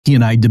He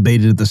and I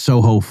debated at the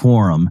Soho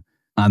Forum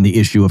on the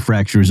issue of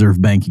fractional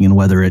reserve banking and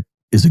whether it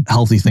is a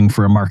healthy thing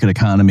for a market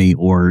economy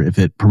or if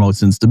it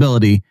promotes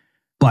instability.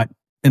 But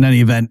in any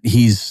event,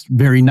 he's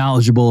very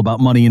knowledgeable about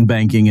money and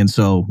banking. And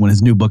so when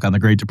his new book on the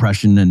Great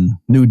Depression and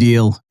New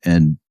Deal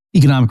and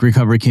economic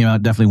recovery came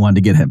out, definitely wanted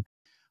to get him.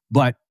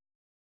 But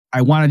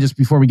I want to just,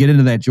 before we get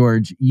into that,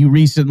 George, you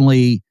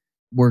recently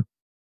were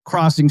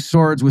crossing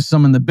swords with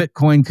some in the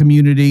Bitcoin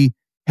community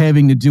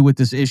having to do with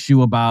this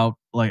issue about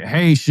like,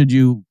 hey,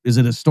 is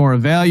it a store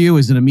of value?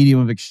 Is it a medium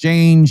of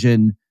exchange?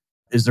 And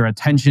is there a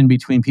tension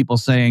between people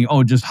saying,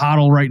 oh, just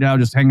hodl right now,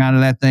 just hang on to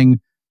that thing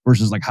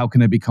versus like, how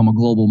can it become a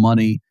global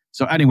money?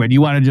 So anyway, do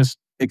you want to just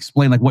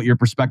explain like what your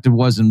perspective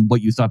was and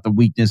what you thought the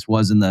weakness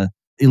was in at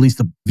least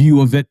the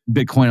view of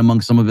Bitcoin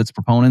among some of its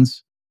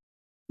proponents?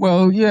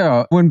 Well,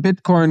 yeah, when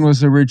Bitcoin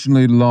was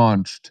originally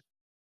launched,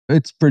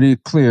 it's pretty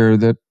clear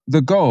that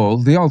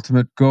the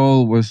ultimate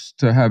goal was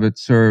to have it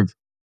serve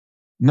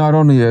not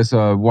only as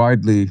a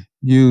widely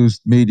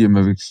used medium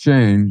of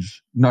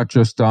exchange, not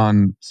just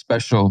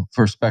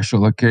for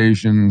special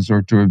occasions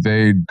or to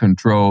evade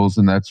controls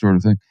and that sort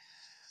of thing,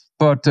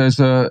 but as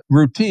a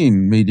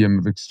routine medium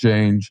of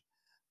exchange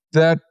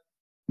that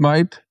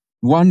might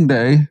one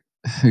day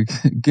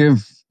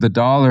give the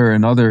dollar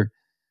and other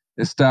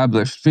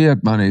established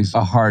fiat monies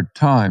a hard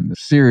time,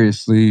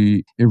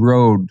 seriously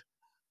erode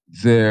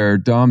their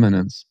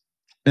dominance.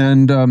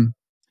 And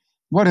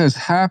what has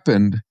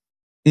happened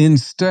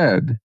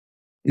instead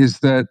is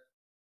that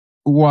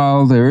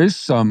while there is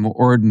some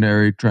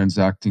ordinary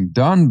transacting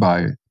done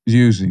by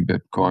using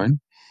Bitcoin,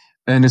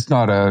 and it's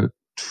not a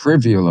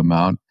trivial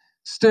amount,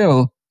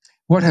 still,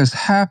 what has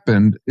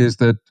happened is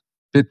that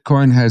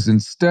Bitcoin has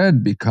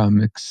instead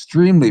become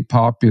extremely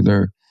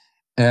popular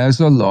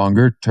as a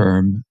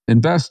longer-term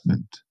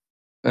investment,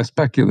 a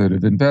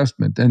speculative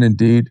investment. And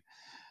indeed,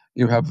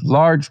 you have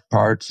large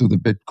parts of the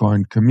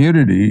Bitcoin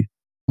community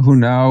who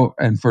now,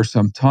 and for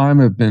some time,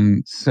 have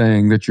been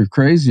saying that you're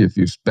crazy if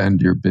you spend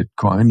your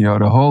Bitcoin, you ought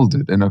to hold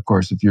it. And of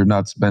course, if you're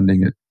not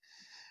spending it,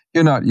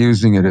 you're not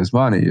using it as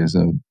money, as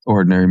an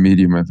ordinary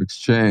medium of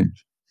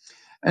exchange.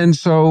 And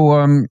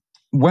so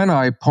when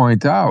I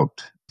point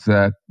out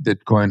that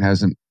Bitcoin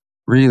hasn't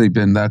really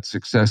been that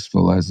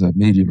successful as a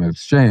medium of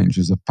exchange,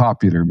 as a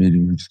popular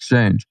medium of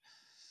exchange,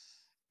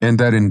 and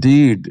that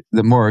indeed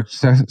the more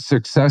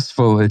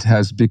successful it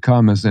has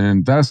become as an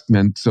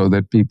investment so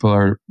that people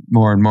are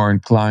more and more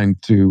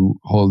inclined to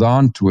hold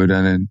on to it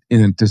and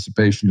in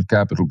anticipation of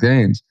capital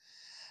gains.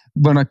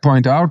 When I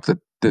point out that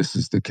this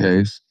is the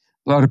case,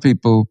 a lot of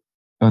people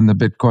in the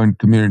Bitcoin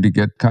community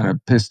get kind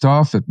of pissed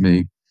off at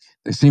me.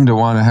 They seem to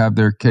want to have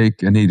their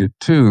cake and eat it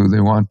too.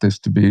 They want this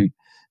to be,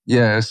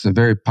 yes, a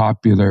very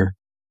popular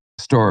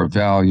store of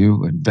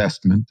value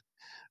investment.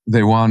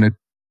 They want it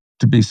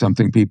to be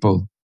something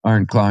people are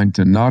inclined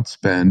to not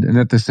spend. And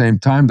at the same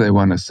time, they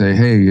want to say,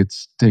 hey,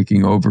 it's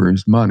taking over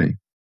his money.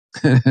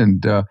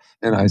 and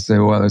I say,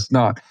 well, it's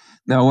not.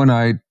 Now, when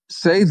I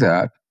say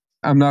that,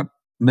 I'm not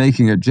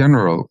making a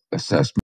general assessment.